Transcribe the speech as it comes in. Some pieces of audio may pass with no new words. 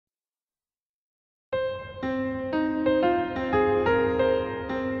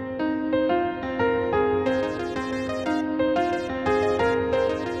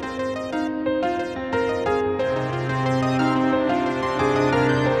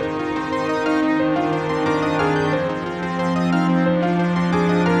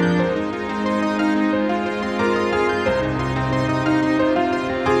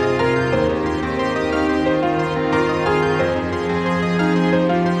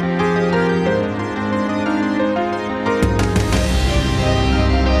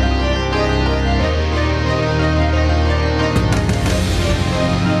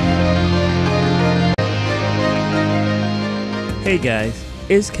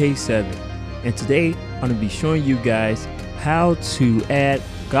It's K7, and today I'm going to be showing you guys how to add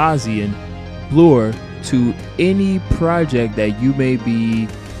Gaussian Blur to any project that you may be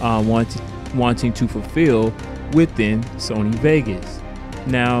wanting to fulfill within Sony Vegas.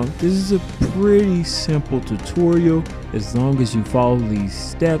 Now, this is a pretty simple tutorial as long as you follow these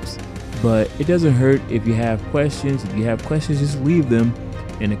steps, but it doesn't hurt if you have questions. If you have questions, just leave them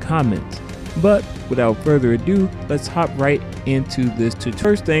in the comments. But without further ado, let's hop right into this tutorial.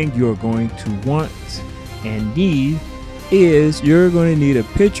 First thing you're going to want and need is you're going to need a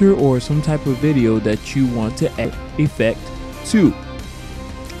picture or some type of video that you want to add effect to.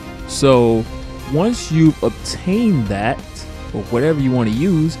 So once you've obtained that, or whatever you want to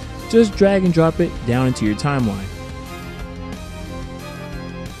use, just drag and drop it down into your timeline.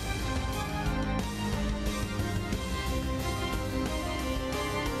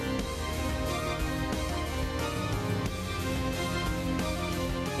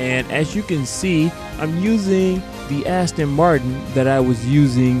 And as you can see, I'm using the Aston Martin that I was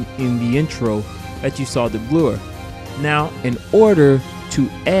using in the intro that you saw the blur. Now, in order to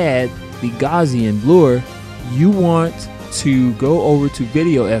add the Gaussian blur, you want to go over to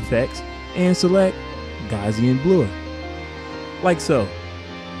Video Effects and select Gaussian Blur, like so.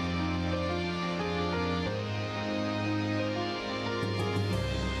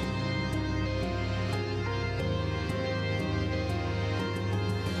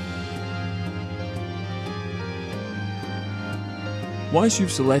 Once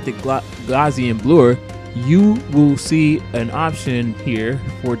you've selected Gaussian Blur, you will see an option here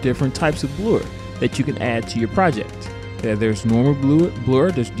for different types of blur that you can add to your project. There's normal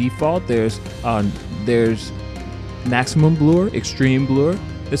blur, there's default, there's maximum blur, extreme blur.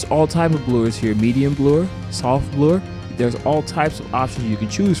 There's all type of blurs here, medium blur, soft blur. There's all types of options you can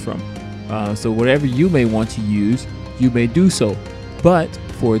choose from. So whatever you may want to use, you may do so. But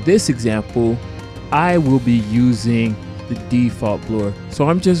for this example, I will be using the default blur. So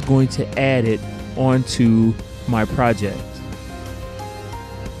I'm just going to add it onto my project.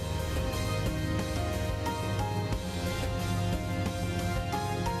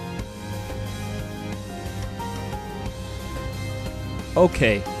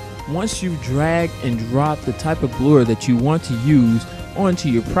 Okay, once you drag and drop the type of blur that you want to use onto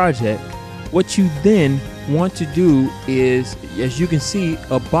your project, what you then want to do is, as you can see,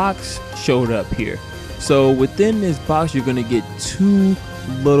 a box showed up here. So within this box, you're going to get two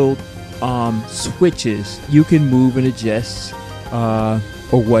little switches you can move and adjust or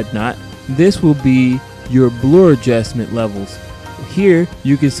whatnot. This will be your blur adjustment levels. Here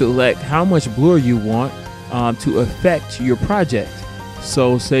you can select how much blur you want to affect your project.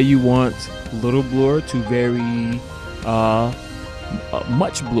 So say you want little blur to very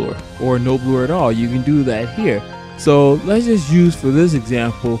much blur or no blur at all, you can do that here. So let's just use, for this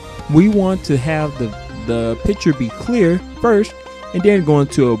example, we want to have the picture be clear first and then go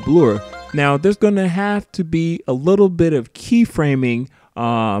into a blur. Now there's going to have to be a little bit of keyframing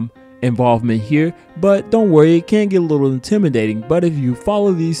involvement here, but don't worry, it can get a little intimidating, but if you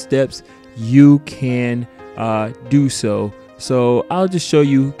follow these steps you can do so. So I'll just show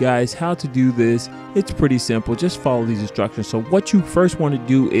you guys how to do this. It's pretty simple, just follow these instructions. So what you first want to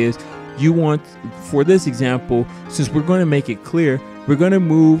do is, you want, for this example, since we're going to make it clear, we're going to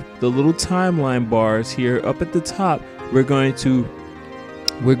move the little timeline bars here up at the top. We're going to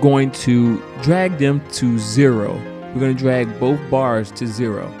drag them to 0. We're going to drag both bars to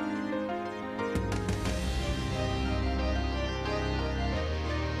 0.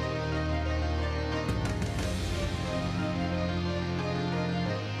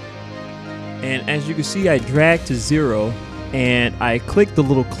 And as you can see, I drag to 0 and I click the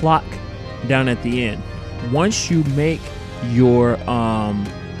little clock down at the end. Once you make your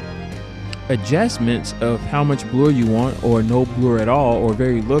adjustments of how much blur you want, or no blur at all, or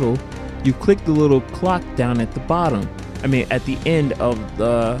very little, you click the little clock down at the bottom. I mean at the end of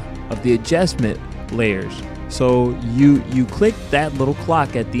the adjustment layers. So you click that little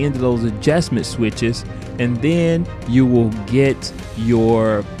clock at the end of those adjustment switches, and then you will get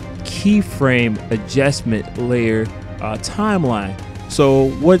your keyframe adjustment layer timeline. So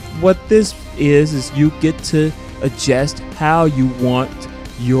what this is you get to adjust how you want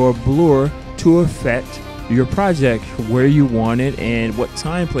your blur to affect your project, where you want it, and what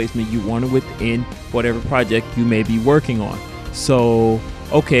time placement you want it within whatever project you may be working on. So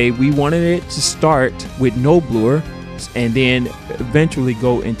okay, we wanted it to start with no blur and then eventually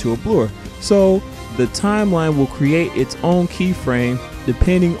go into a blur. So the timeline will create its own keyframe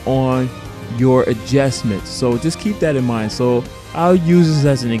depending on your adjustments. So just keep that in mind. So I'll use this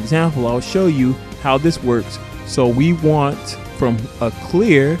as an example. I'll show you how this works. So we want, from a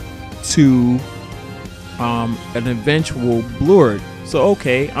clear to an eventual blurred. So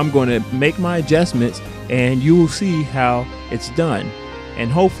okay, I'm going to make my adjustments and you will see how it's done.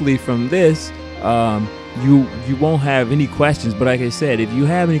 And hopefully from this you won't have any questions. But like I said, if you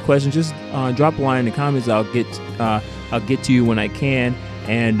have any questions, just drop a line in the comments. I'll get to you when I can,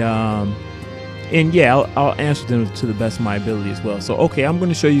 and yeah, I'll answer them to the best of my ability as well. So okay, I'm going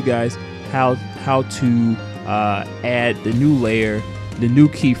to show you guys how to add the new layer, the new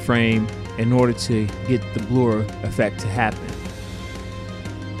keyframe, in order to get the blur effect to happen.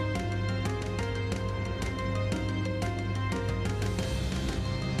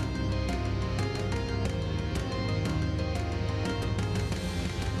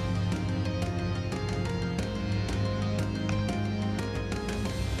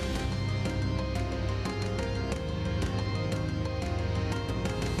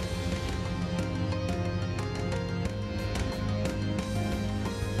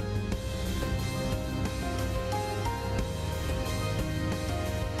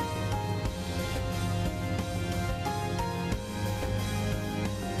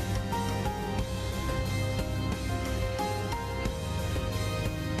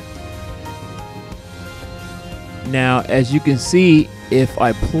 Now, as you can see, if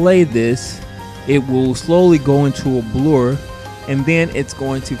I play this, it will slowly go into a blur, and then it's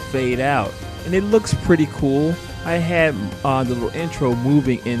going to fade out, and it looks pretty cool. I had the little intro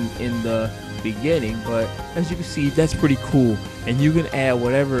moving in the beginning, but as you can see, that's pretty cool. And you can add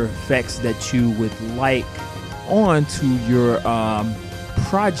whatever effects that you would like onto your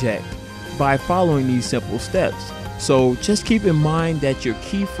project by following these simple steps. So just keep in mind that your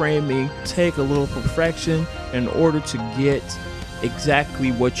keyframing take a little perfection in order to get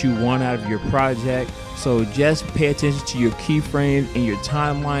exactly what you want out of your project. So just pay attention to your keyframes and your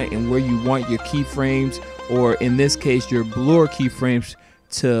timeline and where you want your keyframes, or in this case your blur keyframes,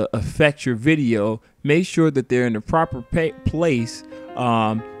 to affect your video. Make sure that they're in the proper place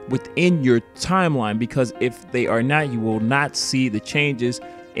within your timeline, because if they are not, you will not see the changes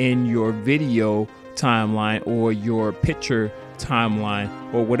in your video timeline or your picture timeline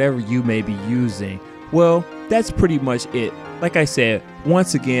or whatever you may be using. Well, that's pretty much it. Like I said,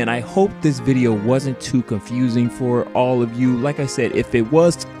 once again, I hope this video wasn't too confusing for all of you. Like I said, if it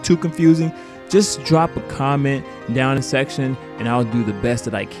was too confusing, just drop a comment down in the section and I'll do the best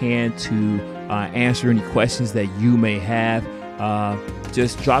that I can to answer any questions that you may have.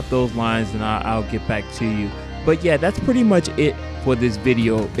 Just drop those lines and I'll get back to you. But yeah, that's pretty much it for this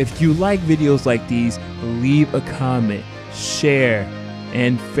video. If you like videos like these, leave a comment, share,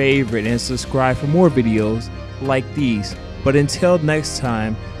 and favorite, and subscribe for more videos like these. But until next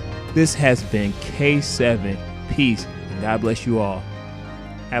time, this has been K7. Peace, and God bless you all.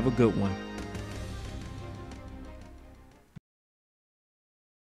 Have a good one.